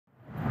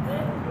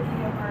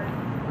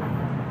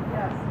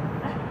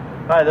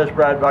Hi, this is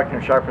Brad Buckner,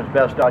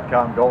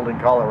 sharpensbest.com, Golden,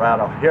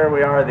 Colorado. Here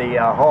we are, the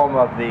home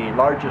of the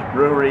largest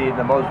brewery,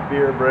 the most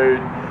beer brewed,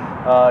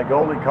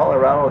 Golden,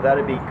 Colorado.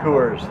 That'd be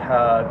Coors.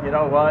 You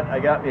know what? I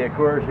got me a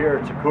Coors here.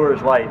 It's a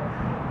Coors Light.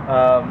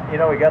 You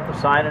know, we got the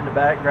sign in the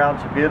background.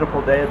 It's a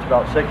beautiful day. It's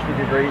about 60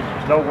 degrees.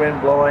 There's no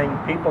wind blowing.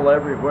 People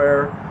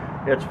everywhere.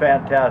 It's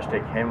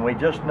fantastic. And we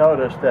just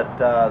noticed that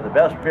the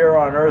best beer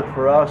on earth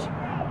for us,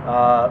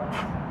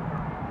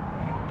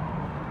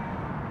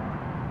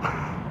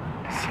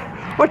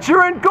 but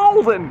you're in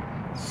Golden!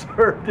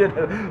 served in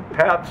a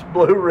Pabst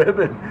Blue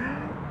Ribbon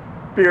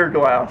beer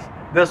glass.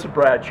 This is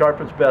Brad,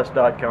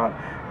 sharpensbest.com.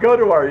 Go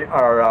to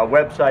our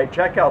website,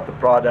 check out the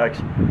products.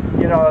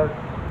 You know,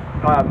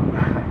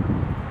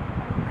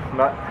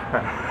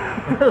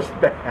 this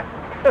bad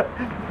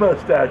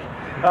mustache.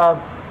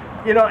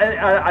 You know, and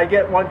I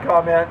get one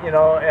comment, you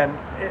know, and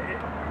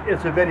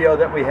it's a video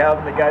that we have,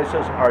 and the guy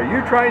says, "Are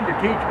you trying to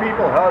teach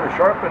people how to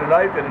sharpen a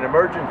knife in an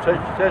emergency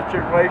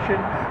situation,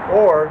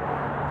 or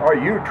are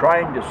you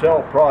trying to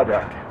sell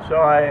product?" So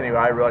anyway,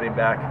 I wrote him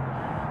back,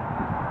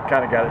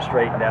 kind of got it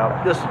straightened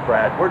out. This is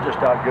Brad. We're just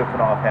out goofing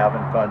off,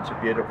 having fun. It's a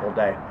beautiful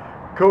day.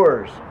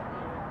 Coors.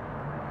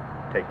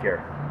 Take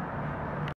care.